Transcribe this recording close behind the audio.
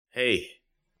Hey,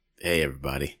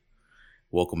 everybody.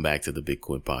 Welcome back to the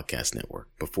Bitcoin Podcast Network.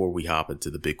 Before we hop into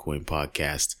the Bitcoin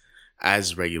Podcast,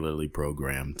 as regularly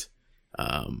programmed,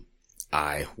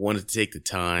 I wanted to take the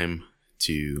time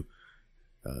to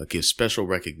give special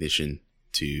recognition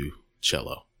to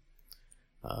Cello.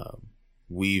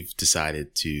 We've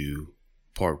decided to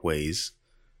part ways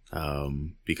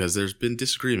because there's been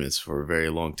disagreements for a very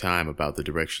long time about the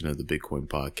direction of the Bitcoin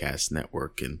Podcast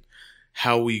Network and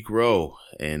how we grow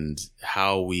and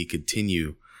how we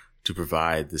continue to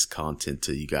provide this content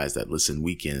to you guys that listen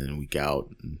week in and week out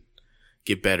and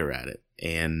get better at it.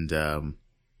 And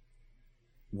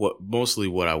what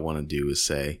I want to do is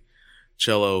say,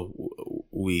 Cello,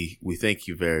 we thank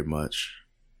you very much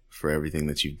for everything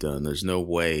that you've done. There's no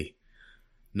way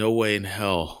in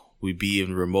hell we'd be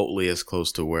even remotely as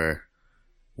close to where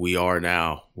we are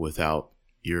now without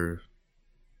your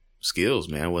skills,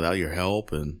 man, without your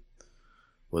help and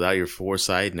without your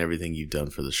foresight and everything you've done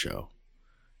for the show.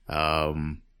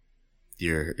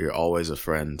 You're always a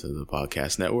friend to the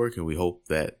podcast network, and we hope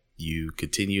that you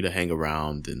continue to hang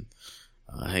around and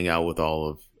hang out with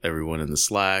everyone in the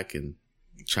Slack and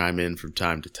chime in from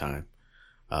time to time.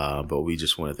 But we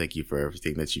just want to thank you for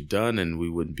everything that you've done, and we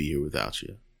wouldn't be here without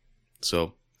you.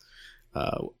 So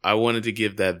I wanted to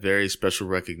give that very special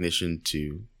recognition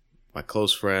to my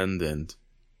close friend and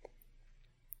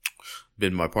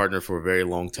been my partner for a very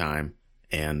long time,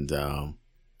 and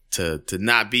to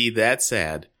not be that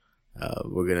sad,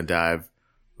 we're gonna dive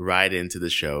right into the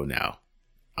show now.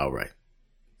 All right,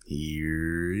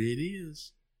 here it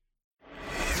is.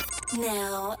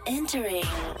 Now entering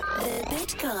the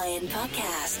Bitcoin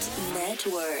Podcast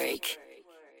Network.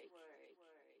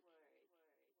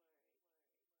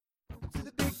 To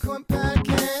the Bitcoin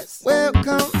Podcast.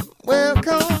 Welcome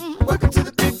to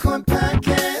the Bitcoin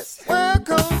Podcast.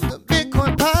 Welcome to the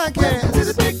Bitcoin Podcast. To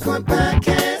the Bitcoin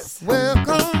Podcast.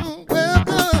 Welcome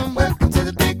to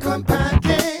the Bitcoin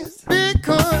Podcast.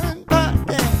 Bitcoin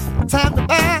Podcast. Time to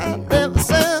buy, never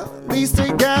sell. These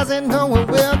three guys that know well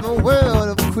the world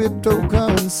of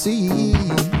cryptocurrency.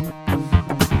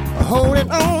 Holding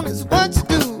on is what you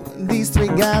do. These three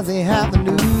guys, they have the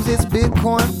news. It's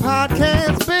Bitcoin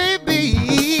Podcast, baby.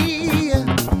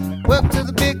 Welcome to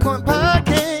the Bitcoin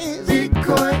Podcast.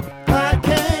 Bitcoin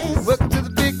Podcast. Welcome to the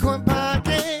Bitcoin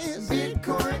Podcast.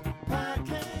 Bitcoin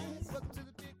Podcast. Welcome to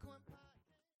the Bitcoin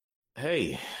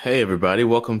Podcast. Hey, everybody!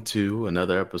 Welcome to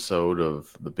another episode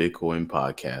of the Bitcoin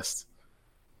Podcast.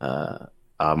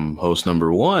 I'm host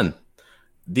number one,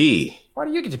 D. Why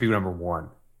do you get to be number one?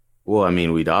 Well, I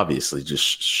mean, we'd obviously just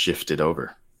shift it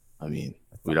over. I mean,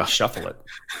 we'd Shuffle it.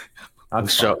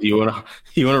 You want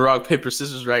to rock paper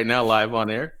scissors right now, live on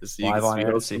air? To see Live on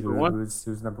air to see number one? who's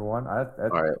number one. All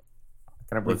right,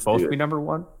 Can we let's both do be it. number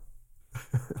one?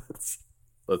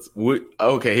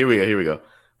 Okay, here we go.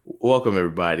 Welcome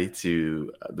everybody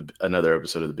to another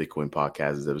episode of the Bitcoin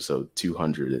Podcast. It's episode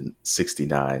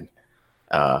 269.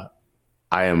 I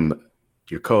am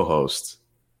your co-host,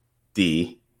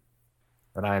 D.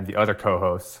 And I am the other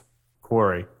co-host,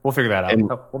 Corey. We'll figure that out. And-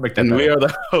 We'll make that And better. we are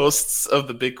the hosts of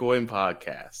the Bitcoin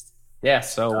Podcast. Yeah,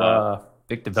 so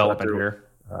big development here.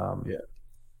 Yeah,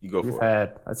 you go for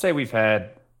it. I'd say we've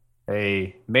had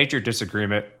a major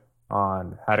disagreement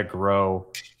on how to grow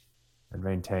and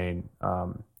maintain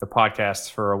the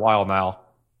podcast for a while now.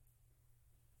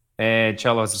 And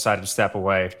Cello has decided to step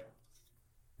away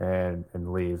and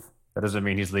leave. That doesn't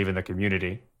mean he's leaving the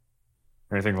community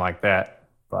or anything like that,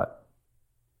 but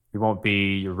he won't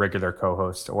be your regular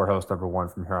co-host or host number one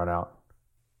from here on out.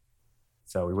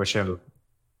 So we wish him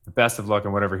the best of luck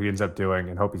in whatever he ends up doing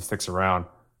and hope he sticks around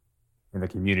in the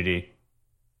community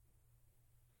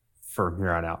from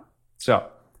here on out. So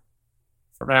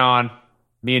from now on,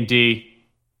 me and D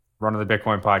running the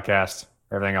Bitcoin Podcast.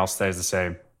 Everything else stays the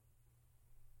same.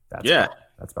 That's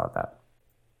about that.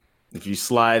 If you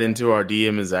slide into our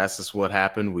DM and ask us what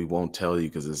happened, we won't tell you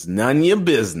because it's none of your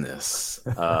business.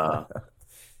 But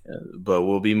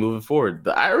we'll be moving forward.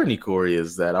 The irony, Corey,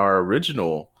 is that our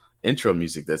original intro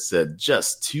music that said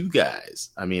just two guys.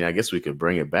 I mean, I guess we could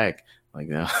bring it back. Like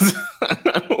now,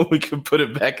 we could put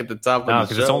it back at the top No, of the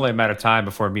because show. it's only a matter of time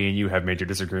before me and you have major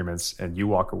disagreements and you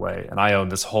walk away and I own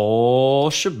this whole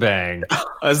shebang.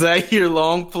 Is that your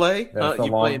long play? That's the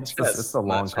You long, playing it's chess, the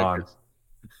long not con.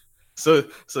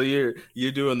 checkers. So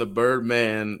you're doing the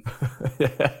Birdman.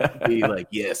 Be like,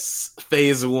 yes,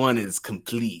 phase one is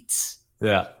complete.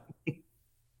 Yeah.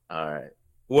 All right.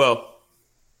 Well,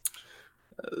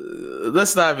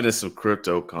 let's dive into some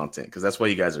crypto content because that's why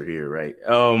you guys are here, right?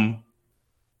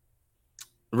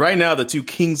 Right now, the two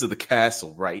kings of the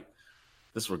castle, right?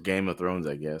 This were Game of Thrones,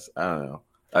 I guess. I don't know.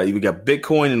 You've got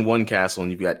Bitcoin in one castle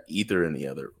and you've got Ether in the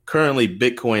other. Currently,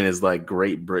 Bitcoin is like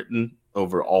Great Britain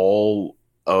over all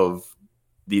of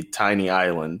the tiny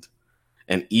island,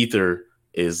 and Ether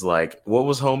is like, what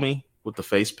was homie with the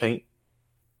face paint?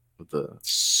 With the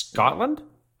Scotland?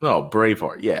 No,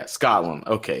 Braveheart. Yeah, Scotland.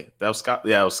 Okay, that was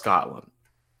Yeah, it was Scotland.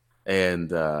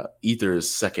 And Ether is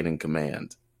second in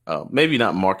command. Maybe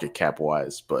not market cap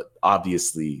wise, but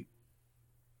obviously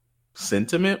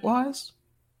sentiment wise.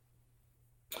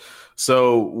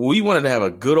 So we wanted to have a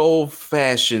good old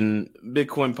fashioned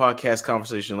Bitcoin podcast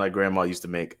conversation like Grandma used to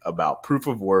make about proof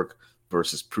of work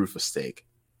versus proof of stake.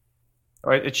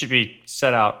 It should be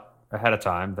set out ahead of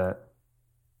time that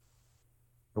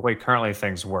the way currently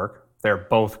things work, they're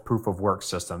both proof of work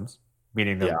systems,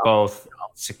 meaning they're both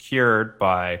secured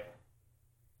by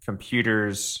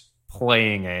computers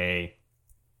playing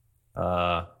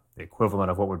the equivalent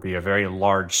of what would be a very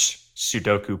large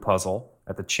Sudoku puzzle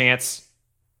at the chance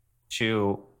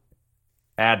to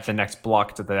add the next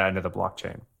block to the end of the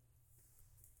blockchain.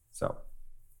 So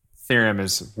Ethereum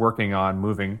is working on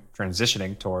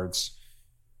transitioning towards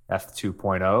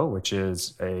F2.0, which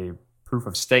is a proof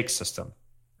of stake system.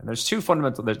 And there's two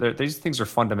fundamental, these things are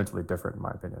fundamentally different in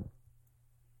my opinion.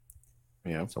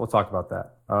 Yeah. So we'll talk about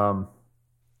that.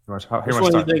 Which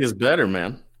one do you think is better,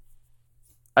 man?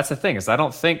 That's the thing, is I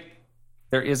don't think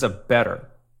there is a better.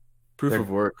 Proof of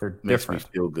work makes me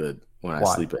feel good when I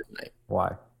sleep at night.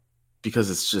 Why?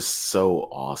 Because it's just so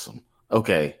awesome.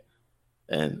 Okay.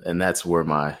 And that's where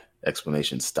my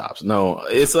explanation stops. No,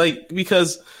 it's like,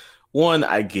 because one,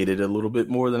 I get it a little bit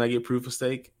more than I get proof of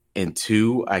stake. And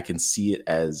two, I can see it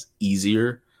as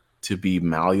easier to be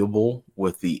malleable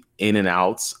with the in and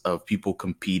outs of people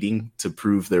competing to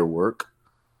prove their work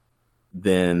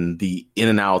than the in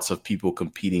and outs of people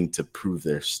competing to prove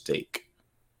their stake.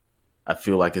 I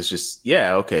feel like it's just,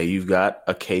 okay, you've got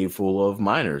a cave full of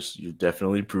miners. You're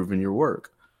definitely proving your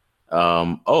work.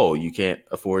 You can't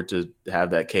afford to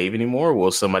have that cave anymore?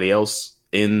 Well, somebody else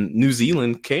in New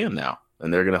Zealand can now,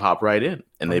 and they're going to hop right in.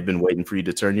 And they've been waiting for you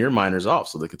to turn your miners off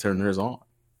so they could turn theirs on.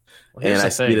 Well, and I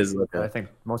see it as like I think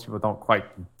most people don't quite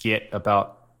get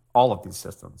about all of these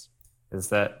systems is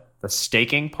that the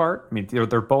staking part, I mean,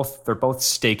 they're both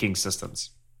staking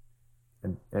systems.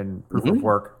 And proof of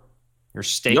work, you're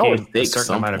staking a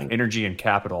certain amount of energy and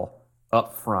capital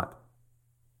up front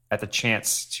at the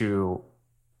chance to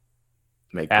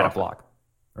add a block,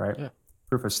 right? Yeah.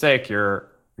 Proof of stake,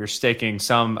 you're staking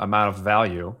some amount of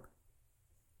value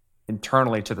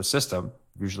internally to the system,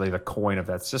 usually the coin of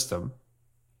that system.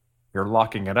 You're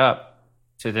locking it up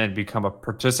to then become a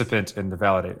participant in the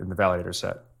validator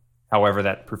set. However,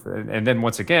 that proof, and then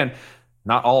once again,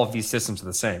 not all of these systems are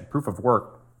the same. Proof of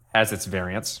work has its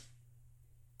variance,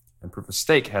 and proof of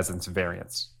stake has its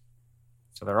variance.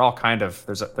 So they're all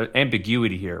there's an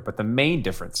ambiguity here, but the main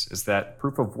difference is that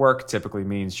proof of work typically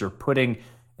means you're putting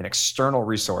an external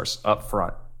resource up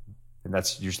front, and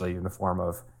that's usually in the form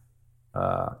of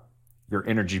your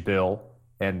energy bill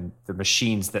and the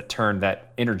machines that turn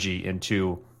that energy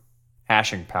into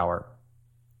hashing power.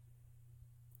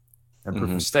 And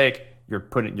proof of stake, you're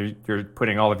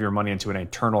putting all of your money into an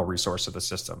internal resource of the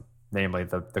system, namely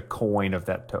the coin of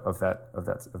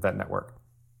that network.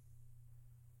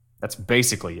 That's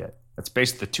basically it. That's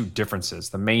basically the two differences,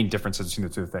 the main differences between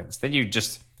the two things. Then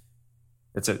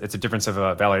it's a difference of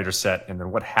a validator set, and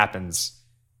then what happens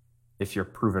if you're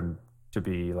proven to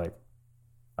be like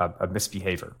a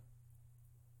misbehavior.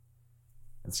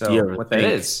 And so what that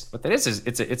is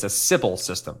it's a Sybil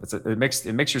system. It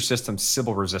makes your system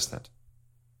Sybil resistant.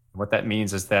 And what that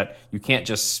means is that you can't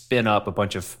just spin up a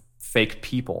bunch of fake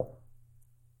people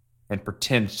and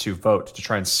pretend to vote to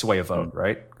try and sway a vote,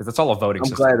 right? Because it's all a voting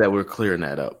system. I'm glad that we're clearing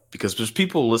that up, because there's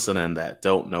people listening that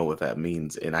don't know what that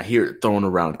means, and I hear it thrown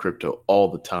around crypto all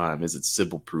the time. Is it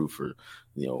Sybil proof, or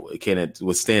can it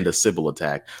withstand a Sybil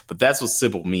attack? But that's what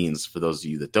Sybil means, for those of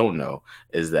you that don't know,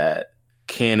 is that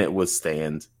can it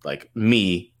withstand, like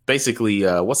me, basically,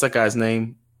 what's that guy's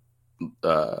name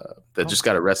that just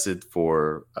got arrested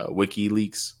for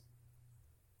WikiLeaks?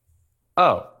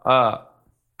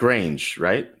 Grange,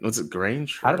 right? Was it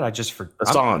Grange? How did I just forget?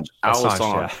 Assange.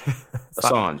 Assange.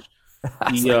 Assange.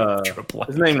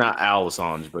 His name not Al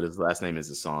Assange, but his last name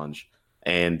is Assange.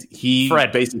 And he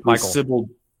basically Sybiled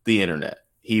the internet.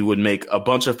 He would make a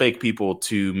bunch of fake people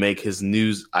to make his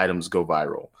news items go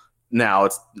viral. Now,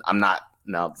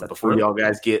 before y'all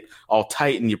guys get all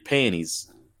tight in your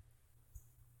panties,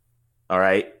 all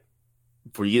right?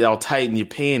 Before you get all tight in your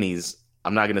panties,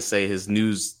 I'm not going to say his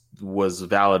news was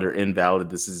valid or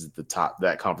invalid. This is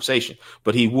that conversation.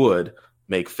 But he would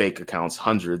make fake accounts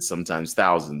hundreds, sometimes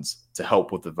thousands, to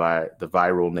help with the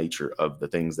viral nature of the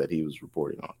things that he was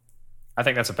reporting on. I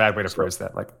think that's a bad way to phrase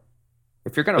that. Like,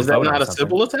 if you're going to vote, is that not a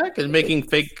civil attack and making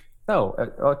fake? No,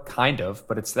 kind of,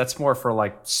 but that's more for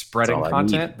like spreading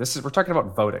content. We're talking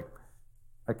about voting.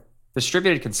 Like,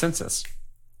 distributed consensus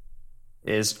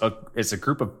is a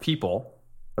group of people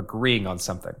agreeing on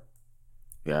something.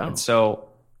 Yeah. And so,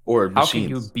 or how can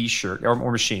you be sure,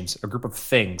 or machines, a group of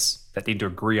things that need to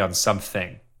agree on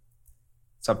something,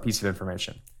 some piece of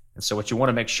information. And so what you want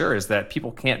to make sure is that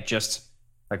people can't just,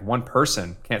 like, one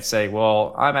person can't say,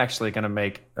 well, I'm actually going to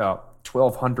make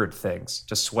 1,200 things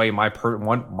to sway my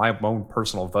own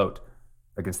personal vote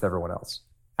against everyone else.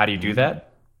 How do you do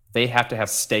that? They have to have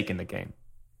stake in the game.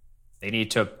 They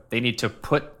need to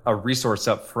put a resource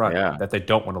up front that they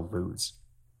don't want to lose.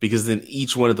 Because then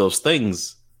each one of those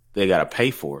things they got to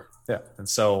pay for. Yeah. And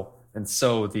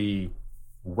so the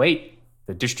weight,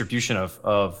 the distribution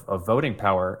of voting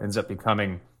power ends up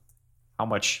becoming how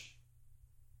much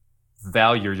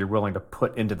value you're willing to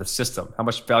put into the system, how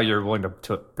much value you're willing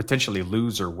to potentially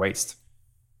lose or waste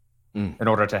in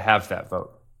order to have that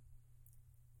vote.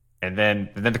 And then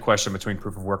the question between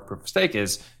proof of work, proof of stake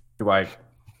is, do I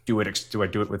do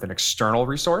it with an external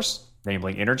resource,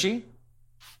 namely energy,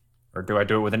 or do I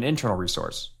do it with an internal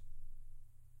resource?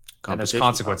 And there's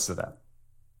consequences to that.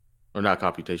 Or not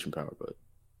computation power, but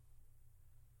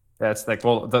that's like,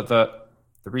 well, the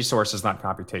resource is not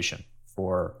computation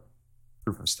for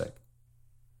proof of stake.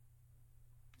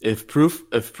 If proof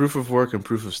of work and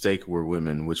proof of stake were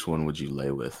women, which one would you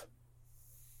lay with?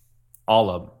 All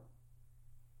of them.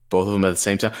 Both of them at the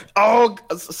same time. Oh,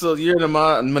 so you're in a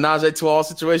menage a trois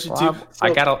situation too. I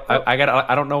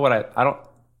don't know what I don't.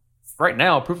 Right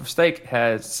now, proof of stake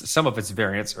has some of its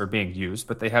variants are being used,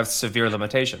 but they have severe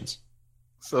limitations.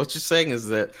 So what you're saying is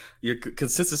that your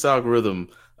consensus algorithm.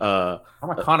 I'm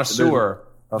a connoisseur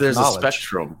of knowledge. There's a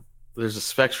spectrum. There's a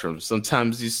spectrum.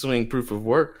 Sometimes you swing proof of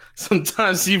work.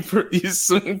 Sometimes you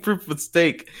swing proof of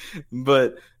stake.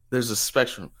 But there's a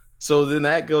spectrum. So then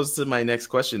that goes to my next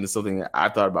question. Is something that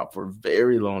I've thought about for a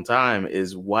very long time.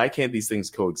 Is why can't these things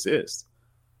coexist?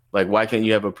 Like, why can't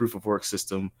you have a proof of work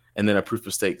system and then a proof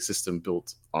of stake system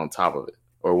built on top of it?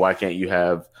 Or why can't you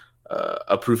have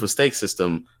a proof of stake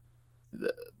system?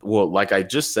 Well, like I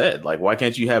just said, like, why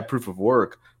can't you have proof of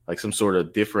work, like some sort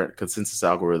of different consensus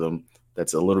algorithm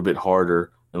that's a little bit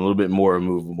harder and a little bit more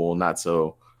immovable, not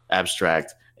so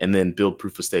abstract, and then build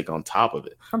proof of stake on top of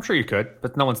it? I'm sure you could,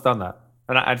 but no one's done that.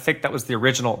 And I think that was the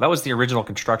original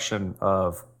construction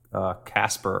of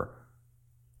Casper.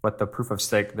 But the proof of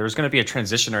stake, there's going to be a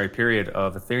transitionary period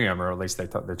of Ethereum, or at least they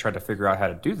tried to figure out how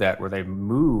to do that, where they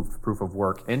moved proof of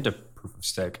work into proof of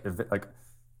stake, like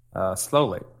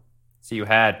slowly. So you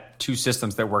had two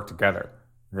systems that work together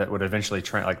that would eventually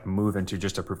move into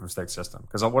just a proof of stake system.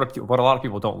 Because what a lot of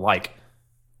people don't like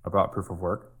about proof of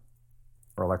work,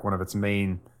 or like one of its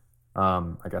main,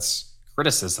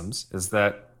 criticisms, is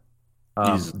that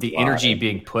the energy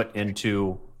being put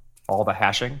into all the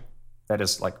hashing, that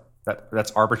is like. That's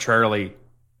arbitrarily,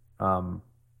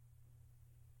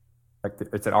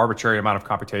 it's an arbitrary amount of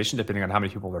computation depending on how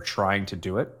many people are trying to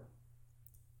do it.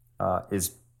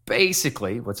 Is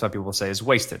basically what some people say is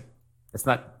wasted. It's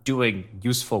not doing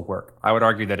useful work. I would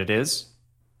argue that it is,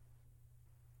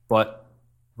 but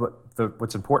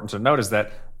what's important to note is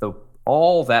that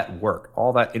all that work,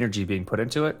 all that energy being put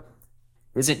into it,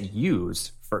 isn't used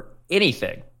for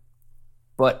anything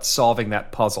but solving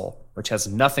that puzzle, which has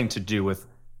nothing to do with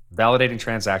validating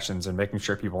transactions and making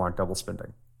sure people aren't double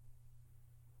spending.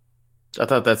 I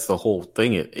thought that's the whole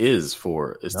thing it is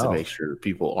for, to make sure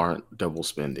people aren't double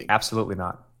spending. Absolutely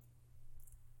not.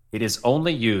 It is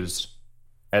only used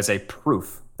as a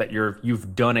proof that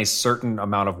you've done a certain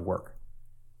amount of work.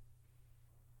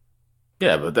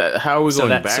 Yeah, but how are we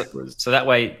going backwards? So that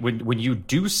way, when you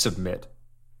do submit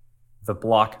the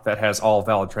block that has all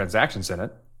valid transactions in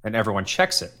it, and everyone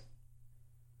checks it,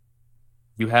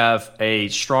 you have a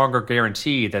stronger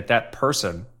guarantee that that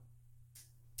person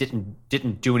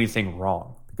didn't do anything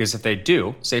wrong. Because if they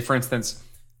do, say for instance,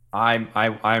 I'm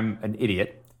an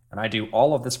idiot and I do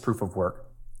all of this proof of work,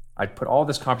 I put all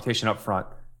this computation up front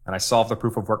and I solve the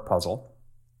proof of work puzzle,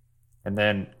 and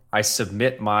then I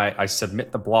submit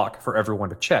the block for everyone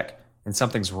to check, and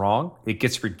something's wrong, it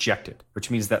gets rejected, which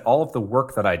means that all of the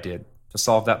work that I did to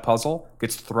solve that puzzle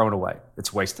gets thrown away.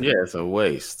 It's wasted. Yeah, it's a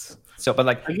waste. So, but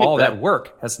like all that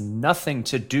work has nothing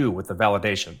to do with the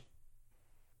validation.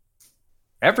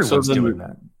 Everyone's doing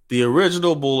that. The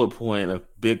original bullet point of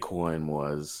Bitcoin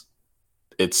was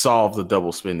it solved the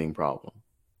double spending problem.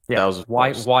 Yeah.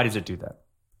 Why does it do that?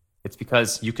 It's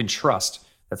because you can trust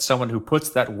that someone who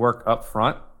puts that work up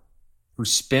front, who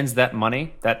spends that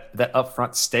money, that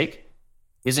upfront stake,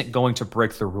 isn't going to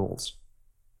break the rules.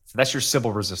 So that's your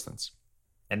Sybil resistance.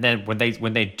 And then when they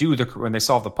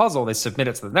solve the puzzle, they submit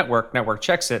it to the network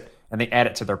checks it, and they add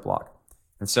it to their block.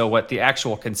 And so what the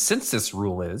actual consensus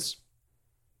rule is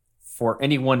for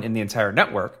anyone in the entire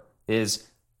network is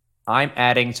I'm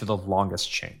adding to the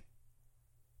longest chain.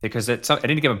 Because at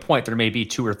any given point, there may be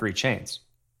 2 or 3 chains,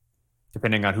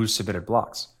 depending on who's submitted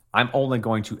blocks. I'm only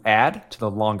going to add to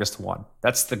the longest one.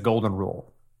 That's the golden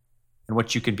rule. And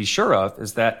what you can be sure of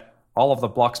is that all of the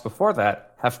blocks before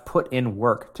that have put in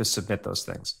work to submit those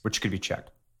things, which could be checked.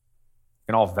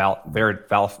 You can all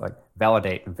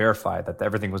validate and verify that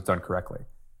everything was done correctly.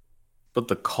 But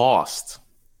the cost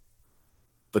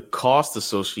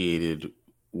associated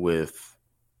with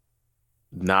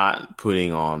not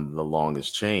putting on the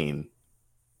longest chain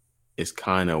is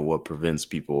kind of what prevents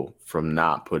people from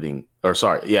putting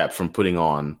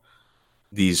on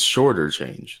these shorter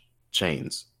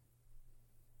chains.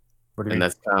 What do you And mean?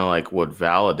 that's kind of like what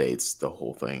validates the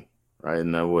whole thing, right?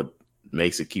 And then what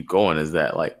makes it keep going is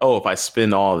that, like, oh, if I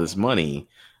spend all this money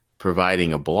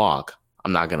providing a block,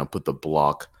 I'm not going to put the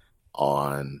block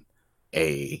on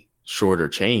a shorter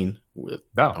chain.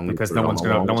 Because no one's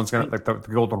gonna like the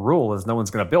golden rule is no one's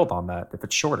gonna build on that if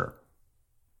it's shorter.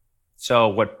 So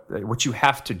what you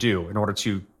have to do in order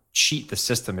to cheat the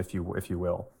system, if you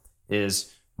will,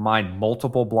 is mine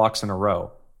multiple blocks in a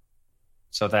row,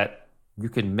 so that you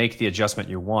can make the adjustment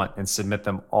you want and submit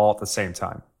them all at the same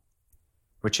time,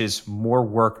 which is more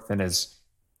work than is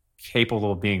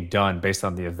capable of being done based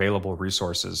on the available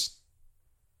resources.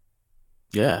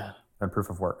 Yeah, and proof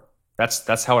of work.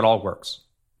 That's how it all works.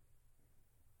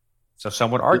 So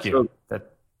some would argue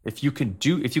that if you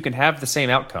can have the same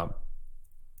outcome,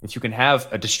 if you can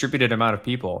have a distributed amount of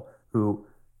people who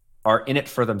are in it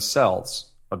for themselves,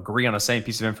 agree on the same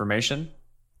piece of information,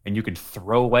 and you can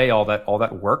throw away all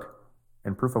that work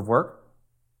and proof of work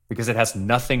because it has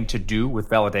nothing to do with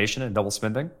validation and double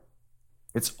spending,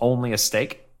 it's only a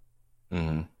stake,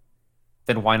 mm-hmm.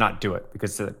 then why not do it?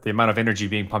 Because the amount of energy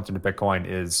being pumped into Bitcoin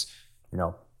is,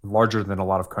 larger than a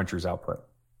lot of countries' output.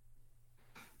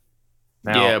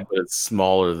 Now, yeah, but it's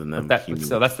smaller than them.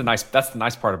 So that's the nice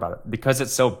part about it. Because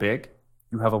it's so big,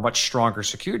 you have a much stronger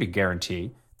security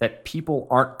guarantee that people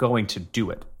aren't going to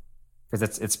do it because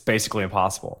it's basically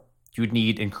impossible. You'd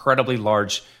need incredibly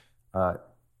large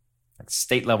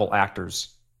state level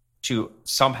actors to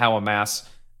somehow amass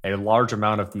a large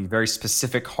amount of the very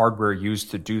specific hardware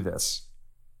used to do this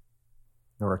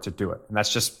in order to do it. And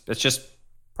it's just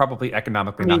probably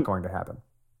economically not going to happen.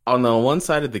 On the one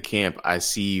side of the camp, I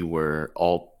see where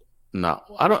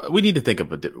we need to think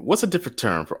of what's a different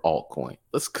term for altcoin?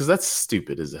 Because that's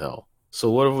stupid as hell.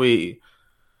 So what do we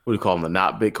call them? The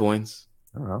not Bitcoins?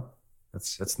 I don't know.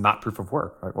 It's not proof of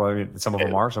work. Well, I mean, some of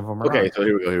them are, some of them are okay, not. So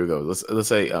here we go. Let's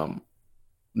say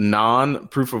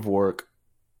non-proof of work,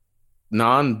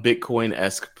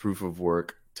 non-Bitcoin-esque proof of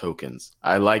work tokens.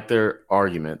 I like their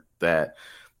argument that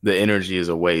the energy is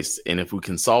a waste, and if we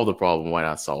can solve the problem, why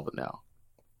not solve it now?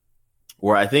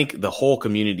 Where I think the whole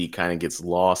community kind of gets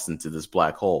lost into this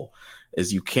black hole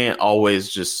is you can't always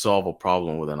just solve a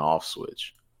problem with an off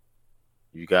switch.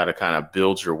 You got to kind of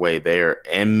build your way there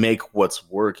and make what's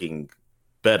working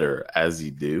better as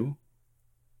you do.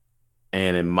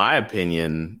 And in my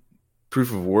opinion,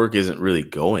 proof of work isn't really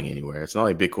going anywhere. It's not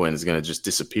like Bitcoin is going to just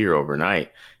disappear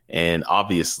overnight. And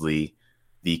obviously,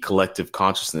 the collective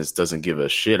consciousness doesn't give a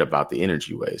shit about the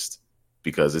energy waste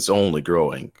because it's only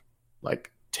growing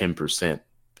like 10%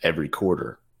 every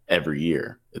quarter, every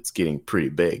year. It's getting pretty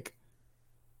big.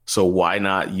 So why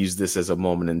not use this as a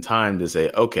moment in time to say,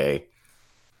 okay,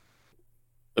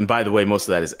 and by the way, most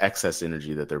of that is excess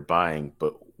energy that they're buying,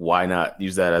 but why not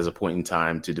use that as a point in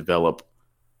time to develop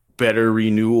better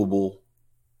renewable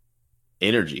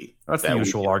energy? That's the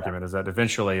usual argument, is that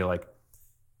eventually,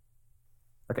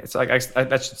 so I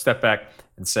should step back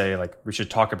and say, we should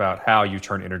talk about how you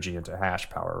turn energy into hash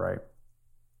power, right?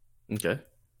 Okay.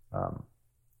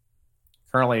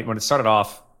 Currently, when it started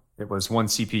off, it was one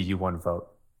CPU, one vote.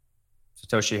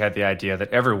 Satoshi had the idea that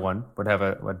everyone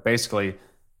would basically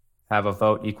have a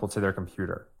vote equal to their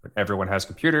computer. Everyone has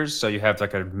computers, so you have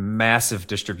a massive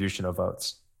distribution of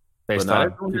votes based but not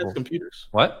on everyone people. has computers.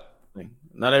 What?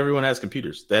 Not everyone has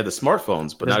computers. They have the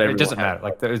smartphones, but not everyone. It doesn't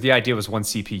matter. The idea was one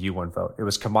CPU, one vote. It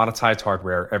was commoditized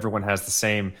hardware. Everyone has the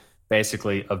same,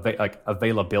 basically,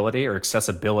 availability or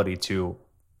accessibility to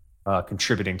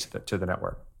contributing to the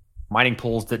network. Mining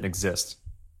pools didn't exist,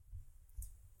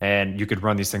 and you could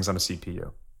run these things on a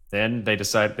CPU. Then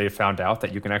they found out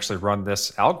that you can actually run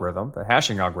this algorithm, the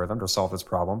hashing algorithm, to solve this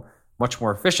problem much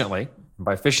more efficiently. And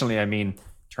by efficiently, I mean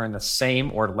turn the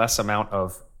same or less amount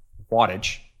of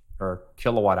wattage or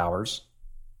kilowatt hours,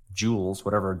 joules,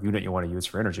 whatever unit you want to use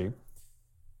for energy,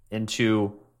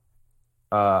 into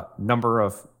number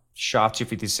of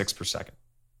SHA-256 per second,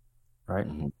 right?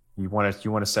 Mm-hmm. You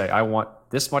want to say, I want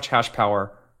this much hash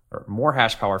power or more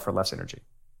hash power for less energy.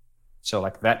 So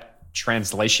like that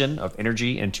translation of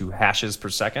energy into hashes per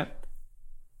second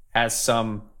has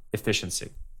some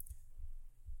efficiency.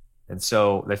 And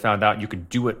so they found out you can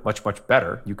do it much, much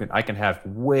better. I can have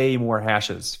way more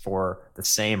hashes for the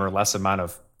same or less amount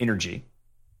of energy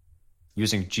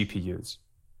using GPUs.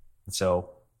 And so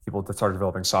people started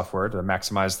developing software to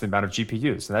maximize the amount of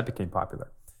GPUs, and that became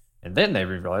popular. And then they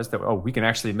realized that, we can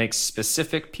actually make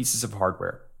specific pieces of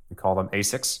hardware. We call them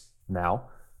ASICs now,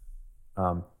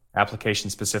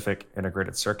 application-specific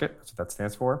integrated circuit, that's what that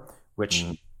stands for, which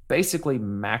basically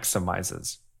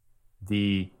maximizes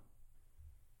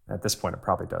at this point, it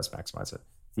probably does maximize it,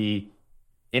 the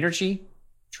energy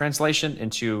translation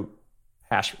into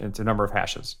number of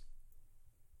hashes.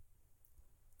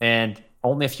 And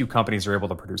only a few companies are able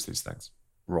to produce these things.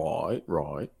 Right.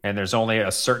 And there's only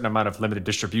a certain amount of limited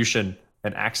distribution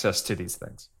and access to these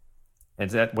things.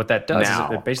 And what that does is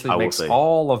it basically makes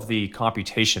all of the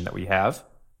computation that we have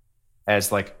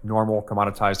as like normal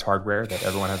commoditized hardware that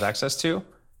everyone has access to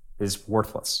is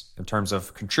worthless in terms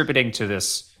of contributing to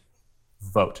this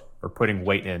vote or putting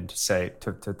weight in to say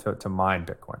to mine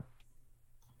Bitcoin.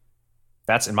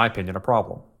 That's, in my opinion, a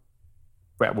problem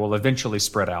that will eventually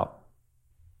spread out.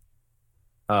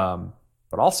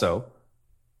 But also,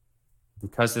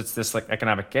 because it's this like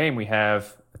economic game, we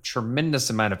have a tremendous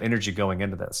amount of energy going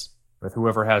into this with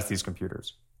whoever has these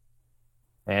computers.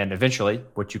 And eventually,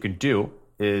 what you can do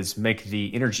is make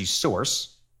the energy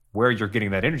source, where you're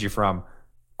getting that energy from,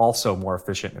 also more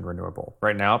efficient and renewable.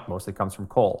 Right now, it mostly comes from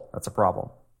coal. That's a problem.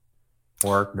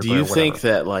 Or nuclear, do you think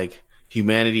whatever. that like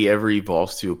humanity ever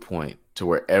evolves to a point to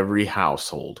where every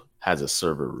household has a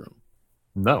server room?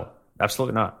 No,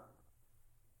 absolutely not.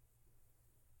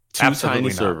 Two Absolutely tiny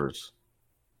not. servers.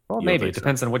 Well, maybe it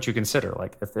depends on what you consider.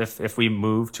 Like if we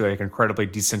move to an incredibly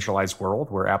decentralized world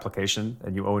where application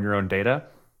and you own your own data,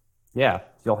 yeah,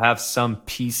 you'll have some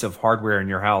piece of hardware in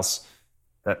your house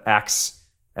that acts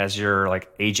as your like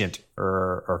agent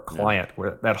or client,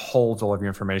 where that holds all of your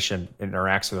information and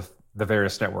interacts with the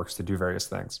various networks to do various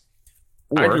things.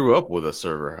 I grew up with a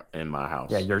server in my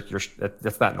house. Yeah,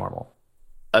 that's not normal.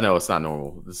 I know it's not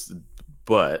normal,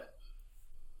 but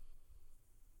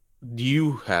do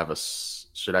you have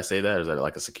should I say that, or is that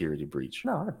like a security breach?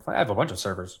 No, I have a bunch of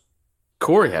servers.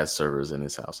 Corey has servers in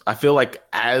his house. I feel like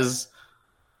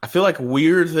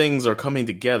weird things are coming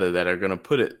together that are going to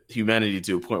put humanity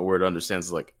to a point where it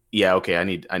understands like, yeah, okay, I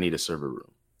need a server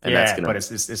room. And that's gonna... but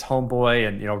is homeboy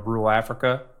in rural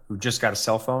Africa who just got a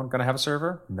cell phone going to have a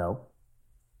server? No.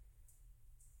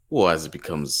 Well, as it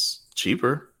becomes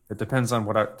cheaper, it depends on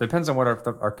what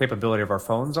our capability of our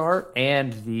phones are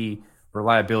and the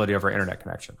reliability of our internet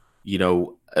connection.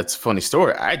 It's a funny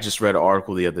story. I just read an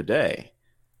article the other day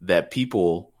that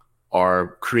people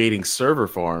are creating server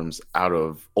farms out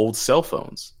of old cell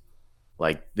phones.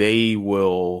 Like they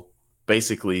will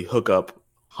basically hook up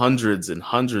hundreds and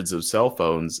hundreds of cell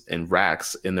phones and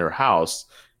racks in their house.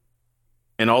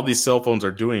 And all these cell phones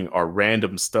are doing are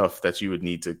random stuff that you would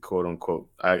need to quote unquote,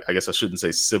 I guess I shouldn't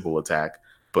say civil attack,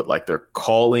 but like they're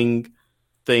calling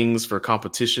things for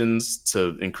competitions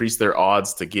to increase their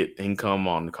odds to get income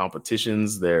on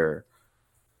competitions. They're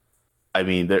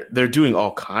doing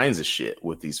all kinds of shit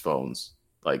with these phones,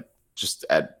 like just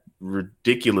at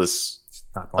ridiculous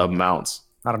amounts.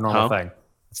 Not a normal thing.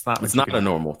 It's not a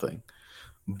normal thing.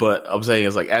 But I'm saying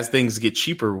is like as things get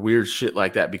cheaper, weird shit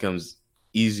like that becomes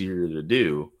easier to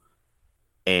do.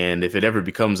 And if it ever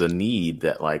becomes a need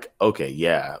that like, okay,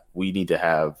 yeah, we need to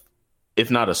have, if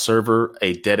not a server,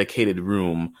 a dedicated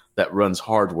room that runs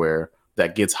hardware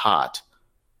that gets hot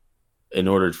in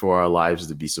order for our lives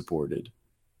to be supported.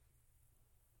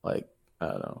 Like, I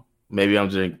don't know. Maybe I'm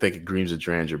just thinking dreams of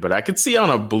grandeur, but I could see on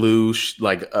a blue,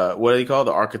 what do you call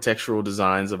the architectural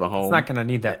designs of a home? It's not going to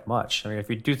need that much. I mean, if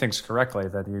you do things correctly,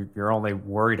 then you're only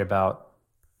worried about.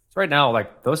 So right now,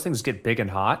 like those things get big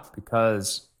and hot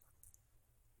because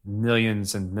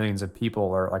millions and millions of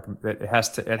people are like it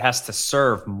has to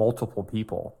serve multiple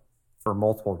people for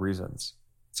multiple reasons.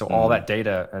 So all that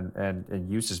data and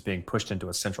use is being pushed into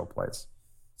a central place.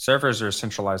 Servers are a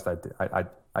centralized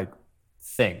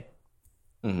thing.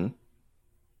 Mm-hmm.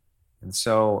 And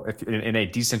so if in a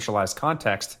decentralized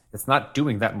context, it's not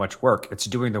doing that much work. It's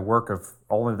doing the work of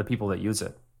only the people that use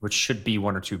it, which should be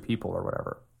one or two people or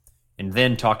whatever. And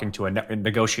then talking to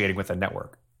negotiating with a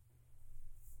network.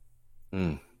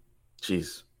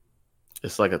 Jeez.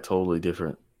 It's like a totally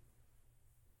different.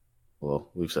 Well,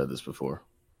 we've said this before.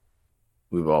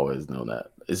 We've always known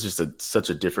that. It's just such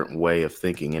a different way of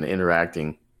thinking and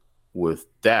interacting with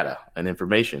data and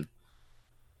information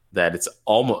that it's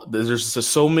almost, there's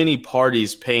just so many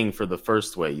parties paying for the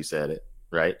first way you said it,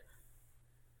 right?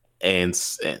 And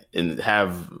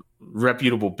have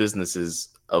reputable businesses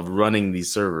of running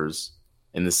these servers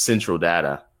and the central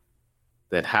data,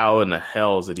 that how in the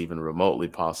hell is it even remotely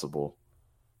possible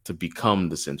to become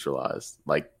decentralized?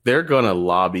 Like, they're going to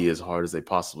lobby as hard as they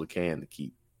possibly can to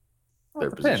keep their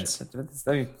position.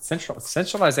 I mean,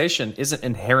 centralization isn't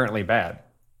inherently bad.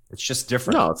 It's just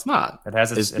different. No, it's not. It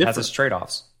has its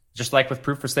trade-offs. Just like with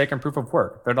proof of stake and proof of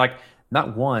work. They're like,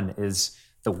 not one is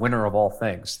the winner of all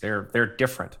things. They're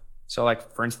different. So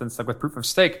like, for instance, like with proof of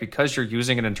stake, because you're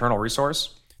using an internal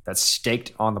resource that's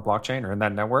staked on the blockchain or in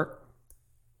that network,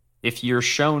 if you're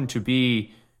shown to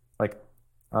be like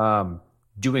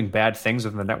doing bad things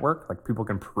within the network, like people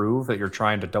can prove that you're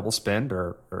trying to double spend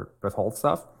or withhold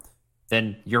stuff,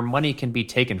 then your money can be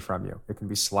taken from you. It can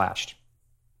be slashed.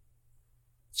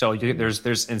 So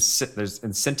there's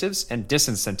incentives and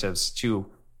disincentives to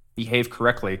behave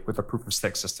correctly with a proof of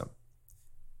stake system.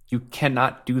 You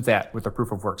cannot do that with a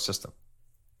proof of work system.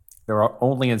 There are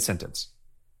only incentives.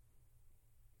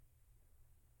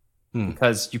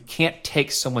 Because you can't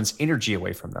take someone's energy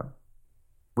away from them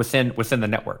within the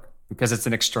network, because it's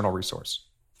an external resource.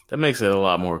 That makes it a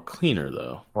lot more cleaner,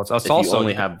 though. Well, it's also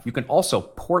you can also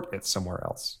port it somewhere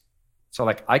else. So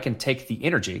like, I can take the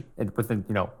energy and within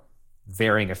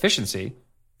varying efficiency,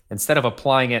 instead of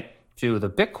applying it to the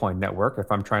Bitcoin network, if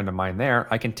I'm trying to mine there,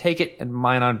 I can take it and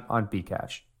mine on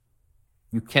Bcash.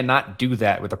 You cannot do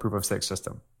that with a proof of stake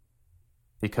system,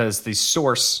 because the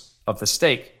source of the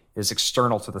stake is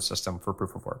external to the system for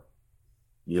proof of work.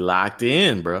 You locked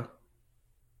in, bro.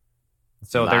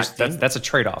 So that's a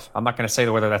trade-off. I'm not going to say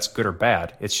whether that's good or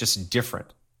bad. It's just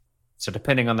different. So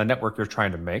depending on the network you're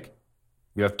trying to make,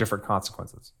 you have different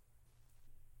consequences.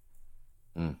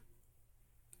 And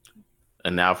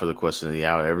now for the question of the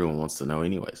hour, everyone wants to know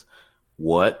anyways.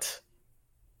 What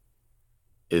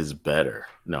is better?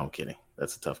 No, I'm kidding.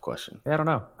 That's a tough question. Yeah, I don't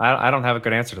know. I don't have a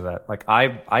good answer to that. Like,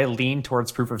 I lean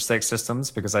towards proof of stake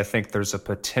systems because I think there's a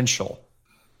potential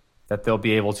that they'll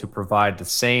be able to provide the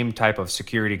same type of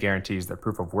security guarantees that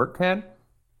proof of work can,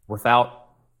 without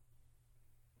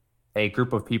a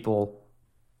group of people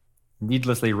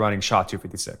needlessly running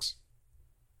SHA-256.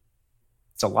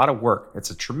 It's a lot of work.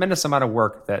 It's a tremendous amount of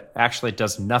work that actually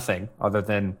does nothing other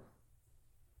than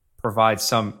provide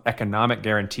some economic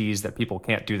guarantees that people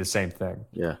can't do the same thing.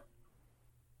 Yeah.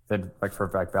 Than like for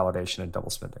validation and double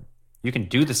spending. You can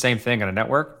do the same thing on a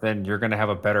network, then you're going to have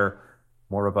a better,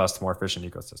 more robust, more efficient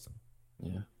ecosystem.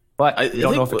 Yeah. But we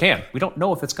don't know if it can. We don't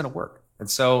know if it's going to work. And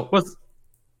so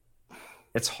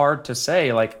it's hard to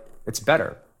say, like, it's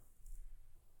better.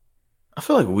 I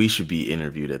feel like we should be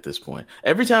interviewed at this point.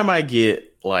 Every time I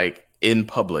get like in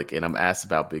public and I'm asked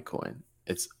about Bitcoin,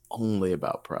 it's only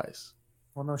about price.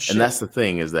 Well, no shit. And that's the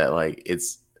thing, is that like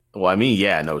well, I mean,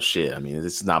 yeah, no shit. I mean,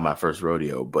 this is not my first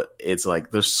rodeo, but it's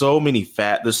like there's so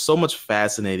much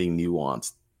fascinating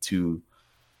nuance to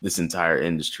this entire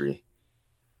industry.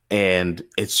 And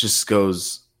it just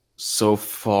goes so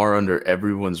far under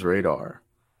everyone's radar.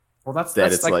 Well, that's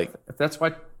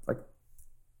why,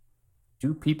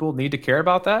 do people need to care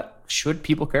about that? Should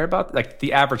people care about that? Like,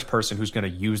 the average person who's going to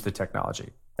use the technology.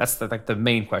 That's the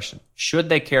main question. Should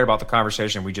they care about the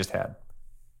conversation we just had?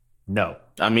 No.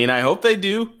 I mean, I hope they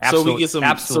do. So we get so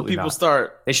people not.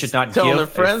 start. They should not telling give their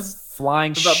friends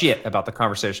flying shit about the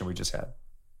conversation we just had.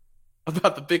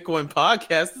 About the Bitcoin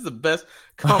podcast. This is the best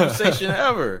conversation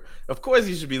ever. Of course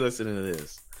you should be listening to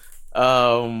this.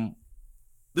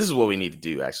 This is what we need to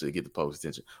do, actually, to get the public's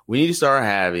attention. We need to start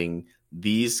having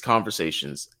these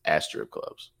conversations at strip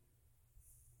clubs.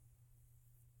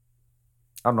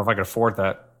 I don't know if I could afford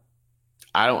that.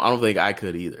 I don't think I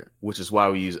could either, which is why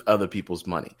we use other people's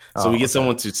money. So we get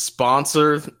someone to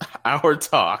sponsor our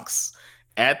talks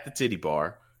at the titty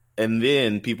bar, and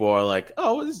then people are like,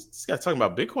 "Oh, this guy's talking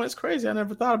about Bitcoin. It's crazy. I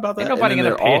never thought about that." Ain't nobody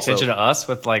gonna pay attention to us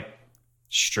with like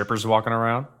strippers walking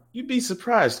around. You'd be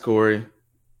surprised, Corey.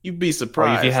 You'd be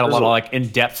surprised. If you had a lot of like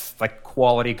in-depth, like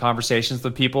quality conversations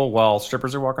with people while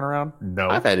strippers are walking around. No,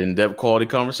 I've had in-depth quality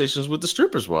conversations with the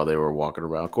strippers while they were walking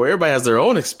around. Corey, everybody has their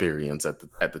own experience at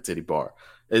the titty bar.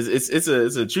 It's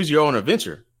a choose your own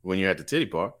adventure when you're at the titty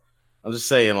bar. I'm just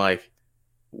saying, like,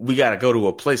 we got to go to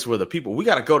a place where we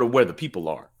got to go to where the people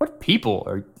are. What people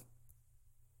are?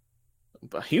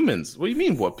 Humans. What do you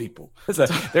mean? What people?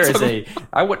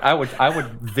 I would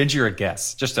venture a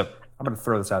guess. I'm going to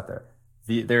throw this out there.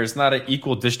 there's not an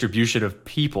equal distribution of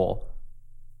people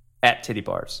at titty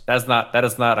bars. That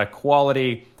is not a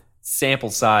quality sample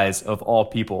size of all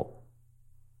people.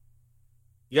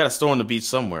 You got to store on the beach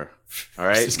somewhere. All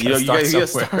right. You got to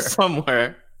start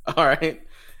somewhere. All right.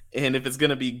 And if it's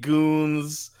going to be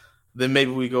goons, then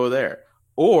maybe we go there.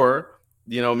 Or,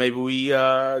 maybe we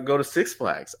go to Six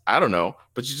Flags. I don't know.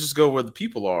 But you just go where the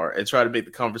people are and try to make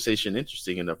the conversation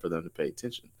interesting enough for them to pay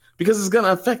attention. Because it's going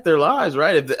to affect their lives,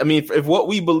 right? If what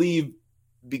we believe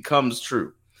becomes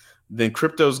true, then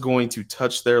crypto is going to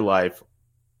touch their life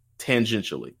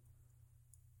tangentially.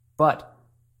 But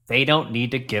they don't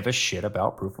need to give a shit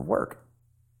about proof of work.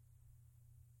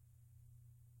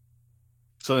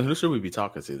 So then who should we be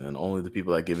talking to then? Only the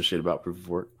people that give a shit about proof of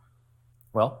work?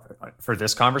 Well, for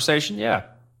this conversation, yeah.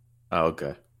 Oh,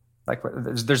 okay. Like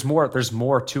there's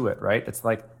more to it, right? It's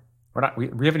like we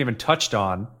haven't even touched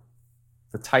on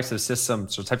the types of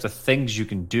systems or types of things you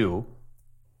can do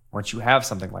once you have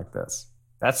something like this.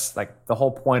 That's like the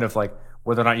whole point of like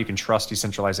whether or not you can trust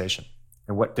decentralization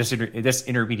and what this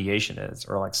intermediation is,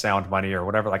 or like sound money or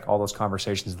whatever, like all those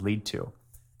conversations lead to.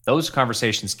 Those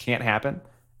conversations can't happen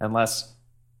unless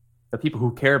the people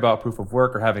who care about proof of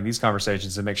work are having these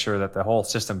conversations and make sure that the whole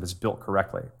system is built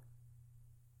correctly.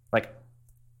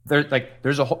 There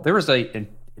was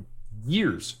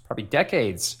years, probably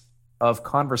decades of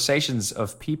conversations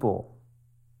of people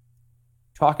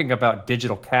talking about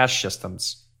digital cash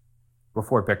systems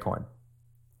before Bitcoin.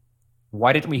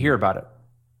 Why didn't we hear about it?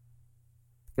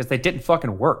 Because they didn't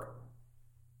fucking work.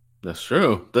 That's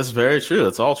true. That's very true.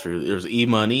 That's all true. There was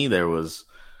e-money. There was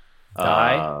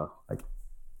DAI.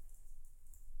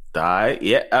 DAI.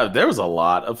 Yeah, there was a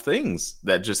lot of things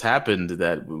that just happened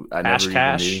that I never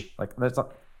even knew. Like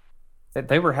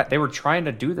they were trying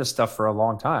to do this stuff for a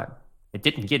long time. It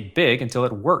didn't get big until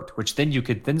it worked, which then you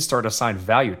could then start assign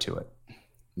value to it.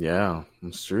 Yeah,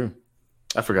 that's true.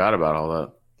 I forgot about all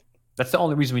that. That's the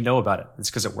only reason we know about it. It's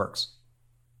because it works.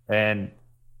 And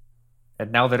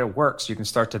now that it works, you can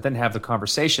start to then have the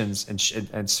conversations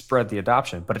and spread the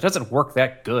adoption. But it doesn't work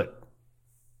that good.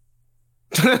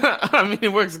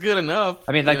 It works good enough.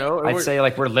 I'd say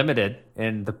like we're limited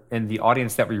in the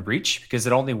audience that we reach because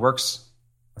it only works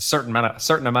a certain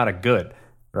amount of good,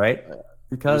 right?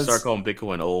 Because we start calling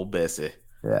Bitcoin old Bessie.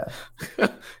 Yeah.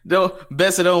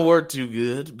 Bessie don't work too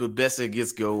good, but Bessie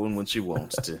gets going when she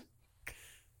wants to.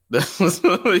 That's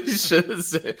what you should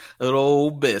say. Little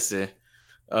old Bessie.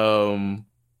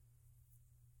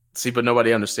 See, but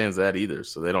nobody understands that either,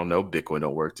 so they don't know Bitcoin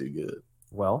don't work too good.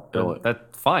 Well,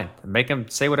 that's fine. Make them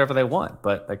say whatever they want,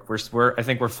 but like I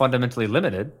think we're fundamentally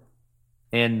limited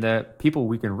in the people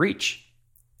we can reach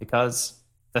because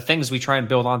the things we try and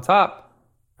build on top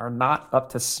are not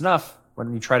up to snuff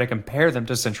when you try to compare them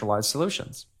to centralized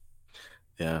solutions.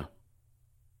 Yeah.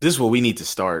 This is what we need to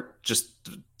start, just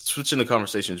switching the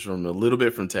conversations from a little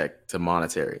bit from tech to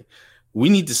monetary. We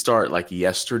need to start like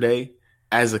yesterday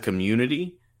as a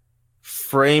community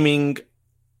framing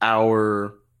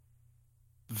our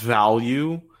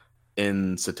value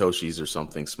in Satoshis or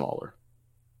something smaller.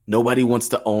 Nobody wants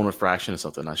to own a fraction of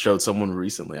something. I showed someone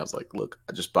recently. I was like, look,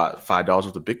 I just bought $5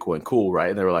 worth of Bitcoin. Cool, right?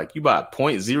 And they were like, you bought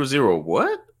 0.00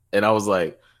 what? And I was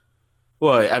like,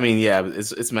 well, yeah,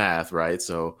 it's math, right?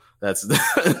 So that's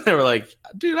they were like,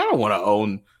 dude, I don't want to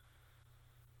own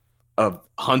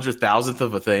 100,000th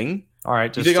of a thing. All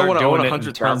right, just start doing it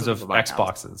in terms of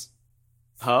Xboxes.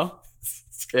 Huh?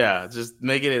 Yeah, just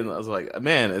make it in. I was like,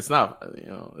 man, it's not,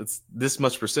 it's this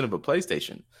much percent of a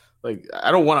PlayStation. Like, I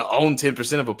don't want to own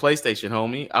 10% of a PlayStation,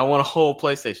 homie. I want a whole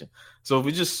PlayStation. So if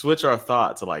we just switch our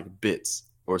thought to like bits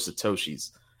or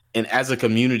Satoshis, and as a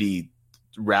community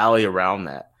rally around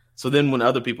that. So then when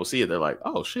other people see it, they're like,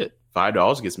 oh shit,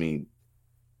 $5 gets me.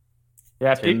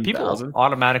 Yeah, people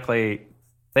automatically,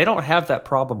 they don't have that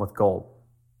problem with gold.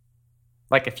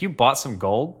 Like if you bought some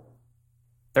gold,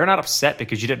 they're not upset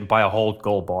because you didn't buy a whole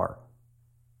gold bar.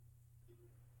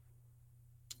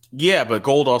 Yeah, but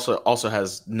gold also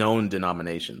has known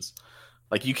denominations.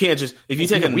 Like you can't just if you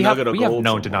take a nugget of gold. We have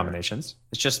known denominations.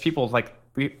 It's just people like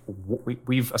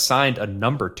we've assigned a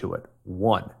number to it,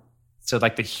 1. So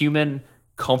like the human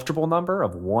comfortable number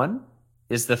of 1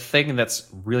 is the thing that's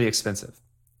really expensive.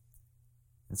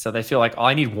 And so they feel like, oh,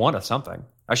 I need 1 of something.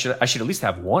 I should at least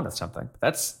have 1 of something. But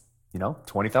that's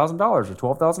 $20,000 or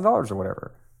 $12,000 or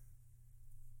whatever.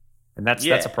 And that's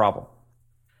a problem.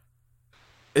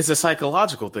 It's a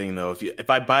psychological thing, though. If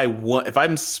I buy one, if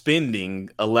I'm spending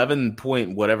 11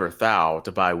 point whatever thou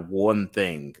to buy one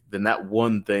thing, then that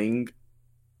one thing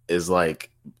is like,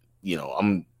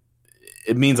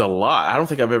 it means a lot. I don't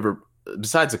think I've ever,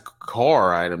 besides a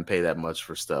car, I didn't pay that much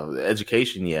for stuff.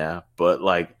 Education, yeah, but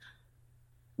like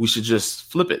we should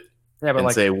just flip it Yeah, but and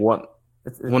like say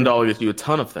 $1 gets you a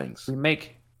ton of things. we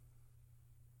make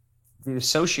the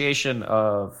association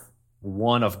of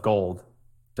one of gold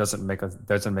doesn't make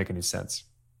any sense.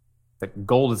 Like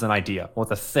gold is an idea. Well,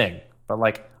 it's a thing, but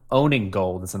like owning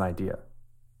gold is an idea.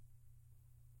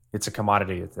 It's a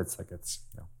commodity. It's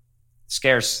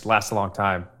scarce, lasts a long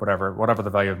time. Whatever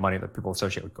the value of money that people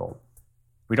associate with gold.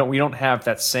 We don't have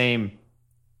that same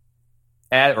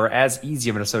as easy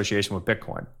of an association with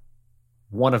Bitcoin.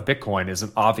 One of Bitcoin is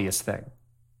an obvious thing,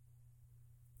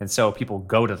 and so people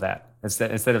go to that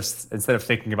instead of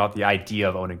thinking about the idea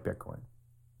of owning Bitcoin,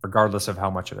 regardless of how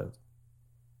much it is.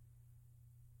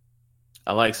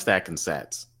 I like stacking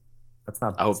sats.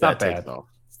 I hope It's not that bad. takes off.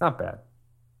 It's not bad.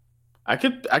 I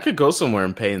could go somewhere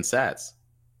and pay in sats.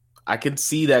 I could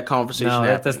see that conversation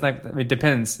happening. That's not. I mean, it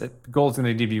depends. Gold's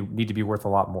going to need to be worth a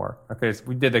lot more. Okay, so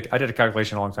I did a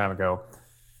calculation a long time ago.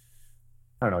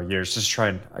 I don't know, years, just try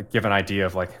and give an idea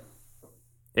of like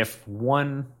if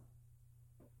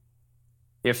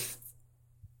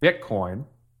Bitcoin,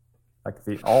 like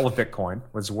all of Bitcoin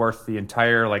was worth the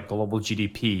entire like global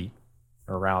GDP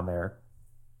around there,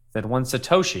 then one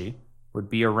Satoshi would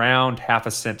be around half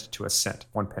a cent to a cent,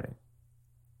 1 penny.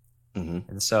 Mm-hmm.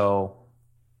 And so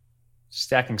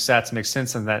stacking sats makes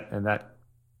sense in that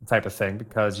type of thing,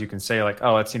 because you can say like,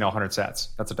 oh, it's 100 sats,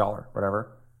 that's $1,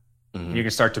 whatever. Mm-hmm. You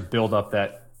can start to build up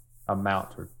that amount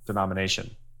or denomination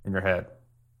in your head.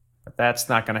 But that's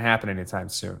not going to happen anytime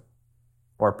soon,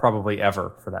 or probably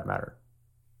ever for that matter.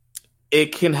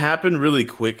 It can happen really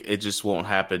quick. It just won't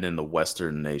happen in the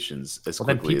Western nations as Well,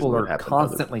 then quickly people as are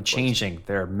constantly changing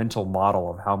their mental model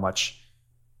of how much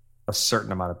a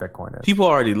certain amount of Bitcoin is. People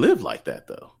already live like that,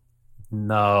 though.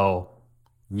 No,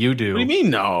 you do. What do you mean,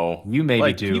 no? You maybe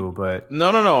Like, do, but No.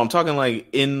 I'm talking like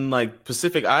in like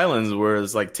Pacific Islands where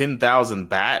it's like 10,000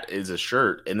 baht is a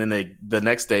shirt, and then the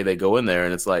next day they go in there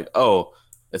and it's like, oh,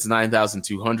 it's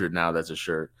 9,200 now. That's a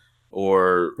shirt,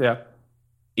 or yeah.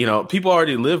 People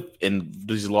already live in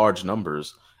these large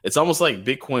numbers. It's almost like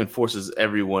Bitcoin forces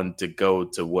everyone to go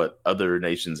to what other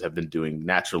nations have been doing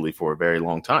naturally for a very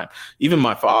long time. Even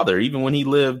my father, even when he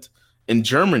lived in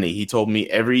Germany, he told me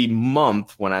every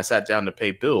month when I sat down to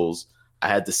pay bills, I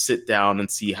had to sit down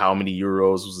and see how many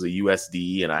euros was the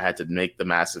USD, and I had to make the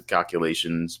massive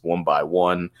calculations one by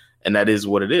one. And that is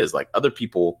what it is. Like, other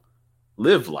people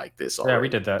live like this already. Yeah, we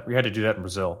did that. We had to do that in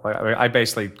Brazil. I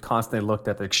basically constantly looked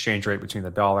at the exchange rate between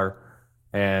the dollar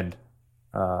and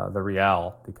the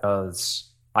real,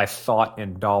 because I thought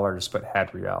in dollars but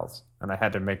had reals, and I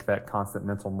had to make that constant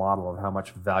mental model of how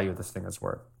much value this thing is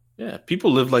worth. Yeah,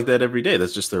 people live like that every day.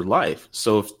 That's just their life.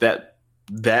 So if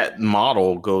that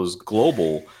model goes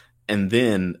global, and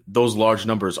then those large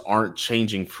numbers aren't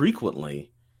changing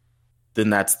frequently, then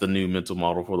that's the new mental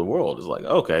model for the world. It's like,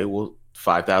 okay, well,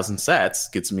 5,000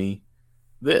 sats gets me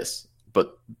this,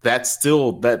 but that's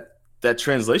still that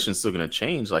translation is still going to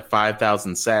change. Like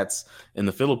 5,000 sats in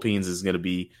the Philippines is going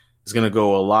to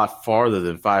go a lot farther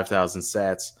than 5,000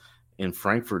 sats in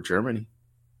Frankfurt, Germany.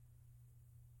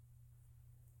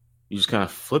 You just kind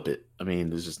of flip it. I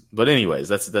mean, but anyways,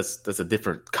 that's a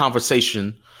different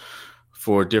conversation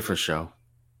for a different show.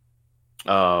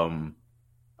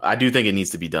 I do think it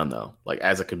needs to be done, though. Like,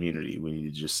 as a community, we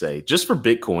need to just say, just for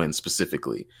Bitcoin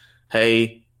specifically,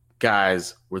 hey,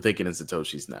 guys, we're thinking in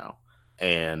Satoshis now.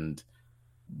 And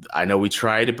I know we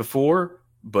tried it before,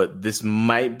 but this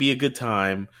might be a good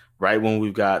time, right when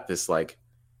we've got this, like,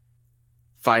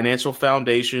 financial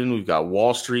foundation. We've got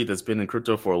Wall Street that's been in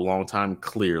crypto for a long time,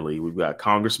 clearly. We've got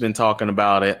congressmen talking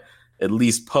about it, at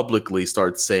least publicly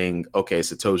start saying, okay,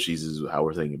 Satoshis is how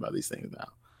we're thinking about these things now.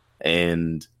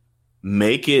 And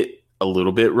make it a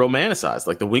little bit romanticized.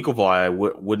 Like the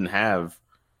Winklevi wouldn't have,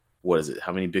 what is it?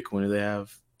 How many Bitcoin do they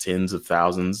have? Tens of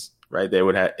thousands, right? They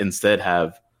would instead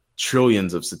have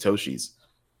trillions of Satoshis,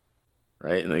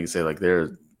 right? And they can say like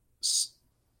they're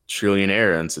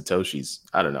trillionaire and Satoshis.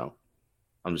 I don't know.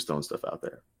 I'm just throwing stuff out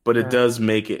there. But it does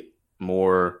make it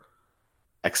more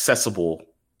accessible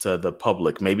to the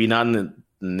public. Maybe not in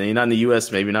the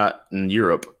US, maybe not in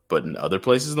Europe, but in other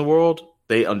places in the world,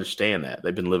 they understand that.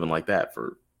 They've been living like that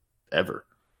forever.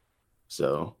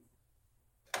 So,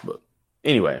 but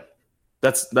anyway,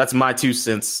 that's my 2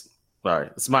 cents. Sorry,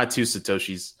 it's my 2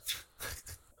 Satoshis.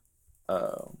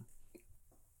 Well,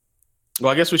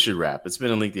 I guess we should wrap. It's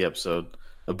been a lengthy episode,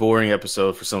 a boring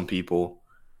episode for some people,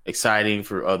 exciting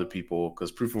for other people,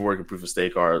 because proof of work and proof of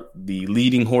stake are the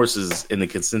leading horses in the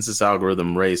consensus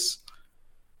algorithm race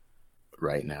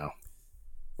right now.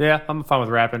 Yeah, I'm fine with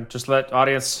wrapping. Just let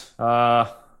audience, we'll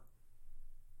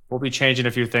be changing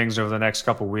a few things over the next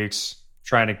couple of weeks,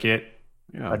 trying to get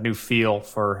a new feel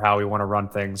for how we want to run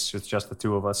things. It's just the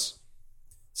two of us.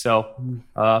 So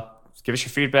give us your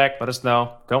feedback. Let us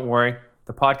know. Don't worry.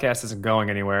 The podcast isn't going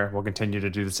anywhere. We'll continue to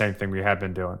do the same thing we have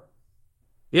been doing.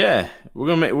 Yeah,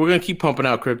 we're gonna keep pumping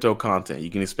out crypto content. You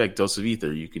can expect Dose of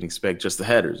Ether. You can expect just the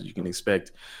headers. You can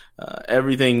expect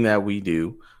everything that we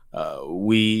do.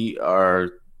 We are,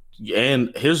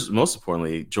 and here's most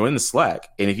importantly, join the Slack.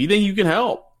 And if you think you can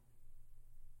help,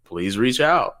 please reach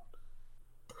out.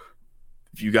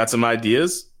 If you got some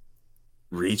ideas,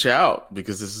 reach out,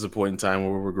 because this is a point in time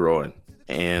where we're growing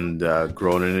and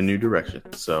growing in a new direction.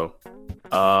 So,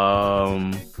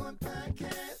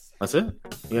 that's it.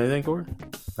 You got anything, Corey?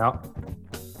 No.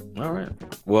 All right.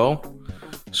 Well,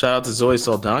 shout out to Zoe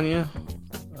Saldana,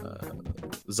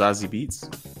 Zazie Beats.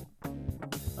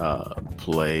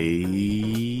 Play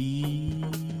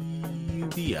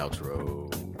the outro.